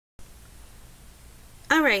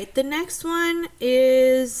All right, the next one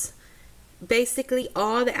is basically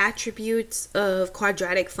all the attributes of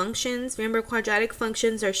quadratic functions. Remember, quadratic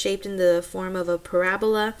functions are shaped in the form of a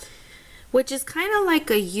parabola, which is kind of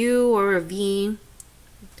like a U or a V.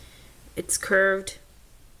 It's curved.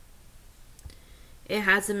 It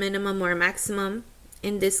has a minimum or a maximum.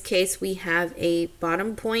 In this case, we have a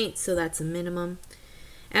bottom point, so that's a minimum.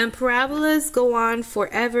 And parabolas go on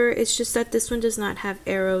forever. It's just that this one does not have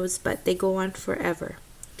arrows, but they go on forever.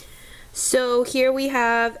 So here we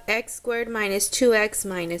have x squared minus 2x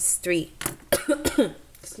minus 3.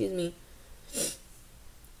 Excuse me.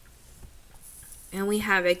 And we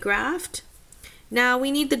have it graphed. Now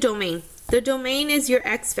we need the domain. The domain is your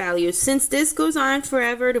x values. Since this goes on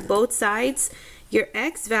forever to both sides, your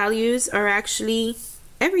x values are actually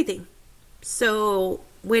everything. So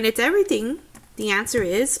when it's everything, the answer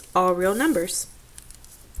is all real numbers.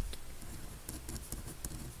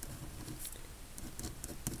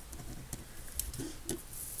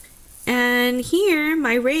 And here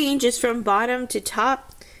my range is from bottom to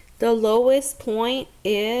top. The lowest point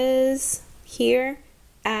is here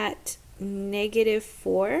at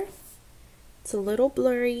 -4. It's a little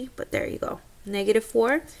blurry, but there you go,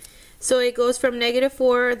 -4. So it goes from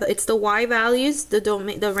 -4, it's the y values,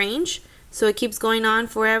 the range. So it keeps going on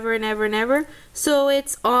forever and ever and ever. So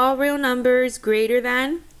it's all real numbers greater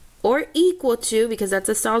than or equal to, because that's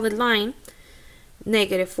a solid line,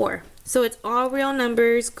 -4. So it's all real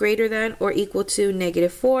numbers greater than or equal to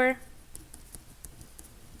 -4.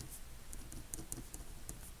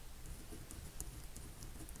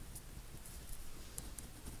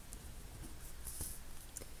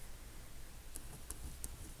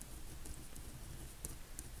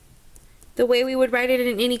 The way we would write it in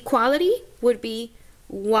an inequality would be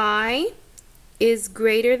y is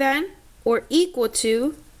greater than or equal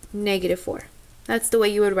to -4. That's the way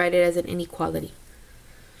you would write it as an inequality.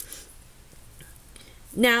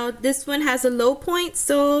 Now this one has a low point,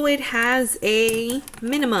 so it has a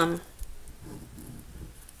minimum.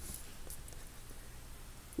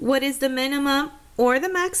 What is the minimum or the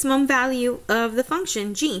maximum value of the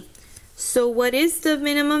function g? So what is the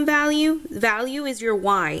minimum value? Value is your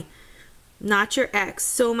y, not your x.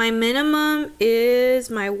 So my minimum is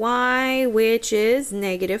my y, which is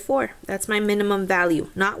 -4. That's my minimum value,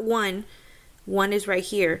 not 1. 1 is right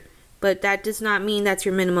here, but that does not mean that's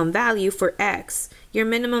your minimum value for x. Your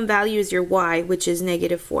minimum value is your y, which is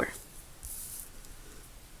 -4.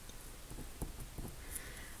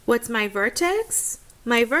 What's my vertex?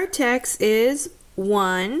 My vertex is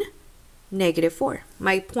 1, -4.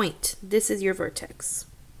 My point, this is your vertex.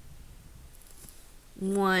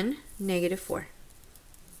 1, -4.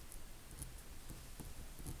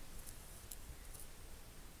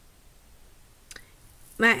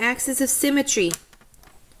 My axis of symmetry.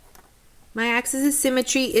 My axis of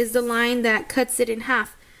symmetry is the line that cuts it in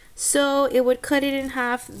half. So it would cut it in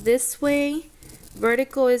half this way.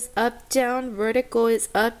 Vertical is up, down. Vertical is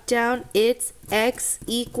up, down. It's x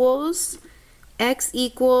equals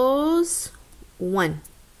 1.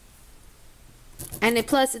 And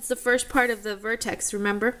plus, it's the first part of the vertex,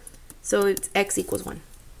 remember? So it's x equals 1.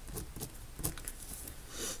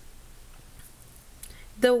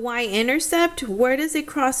 The y-intercept, where does it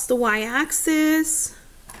cross the y-axis?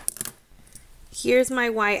 Here's my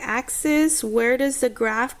y-axis. Where does the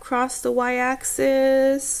graph cross the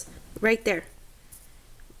y-axis? Right there,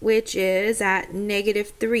 which is at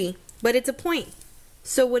 -3. But it's a point.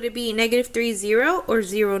 So would it be -3, 0 or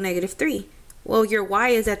 0, -3? Well, your y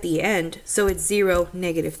is at the end, so it's 0,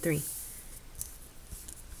 -3.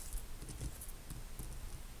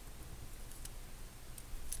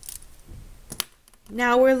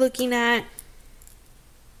 Now we're looking at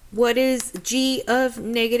what is g of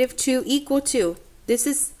 -2 equal to. This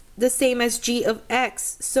is the same as g of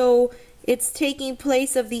x, so it's taking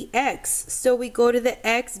place of the x. So we go to the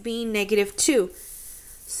x being -2.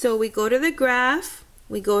 So we go to the graph,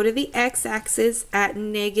 we go to the x-axis at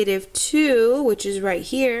 -2, which is right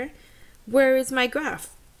here. Where is my graph?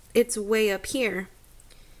 It's way up here.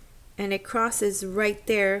 And it crosses right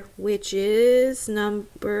there, which is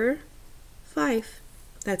number 5.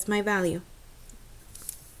 That's my value.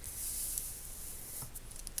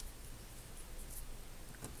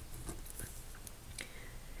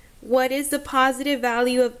 What is the positive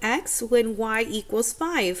value of x when y equals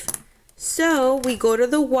 5? So we go to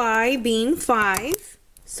the y being 5.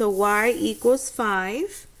 So y equals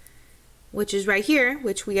 5, which is right here,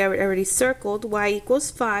 which we already circled. Y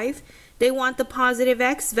equals 5. They want the positive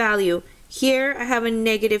x value. Here I have a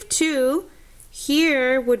 -2.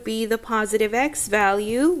 Here would be the positive x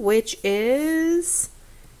value, which is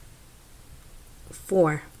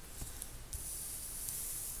 4.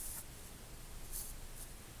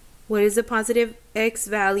 What is the positive x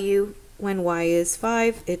value when y is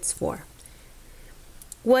 5? It's 4.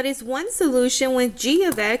 What is one solution when g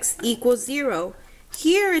of x equals 0?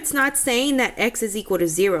 Here it's not saying that x is equal to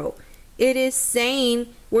 0. It is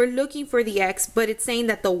saying we're looking for the x, but it's saying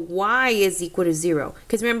that the y is equal to 0.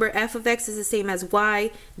 Because remember, f of x is the same as y,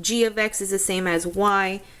 g of x is the same as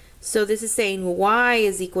y. So this is saying y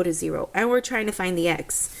is equal to 0, and we're trying to find the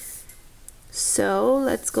x. So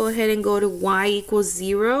let's go ahead and go to y equals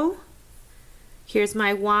 0. Here's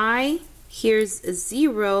my y. Here's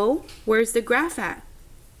 0. Where's the graph at?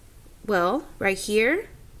 Well, right here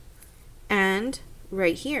and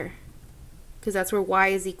right here, because that's where y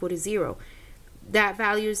is equal to 0. That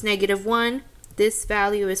value is -1. This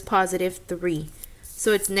value is +3.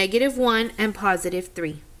 So it's -1 and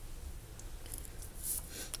 +3.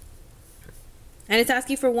 And it's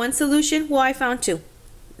asking for one solution. Well, I found two.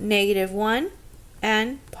 -1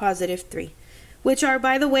 and +3. Which are,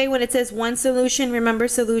 by the way, when it says one solution, remember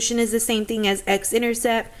solution is the same thing as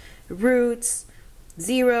x-intercept, roots,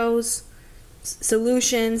 zeros,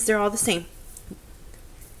 solutions, they're all the same.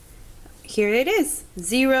 Here it is.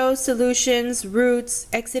 Zeros, solutions, roots,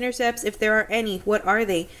 x-intercepts, if there are any. What are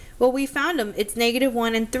they? Well, we found them. It's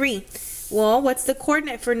 -1 and 3. Well, what's the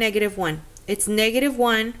coordinate for -1? It's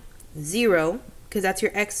 -1, 0, because that's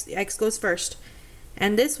your x. X goes first.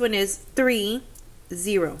 And this one is 3,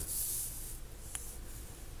 0.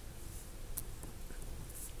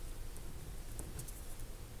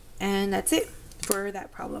 And that's it for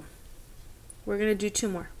that problem. We're going to do 2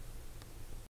 more.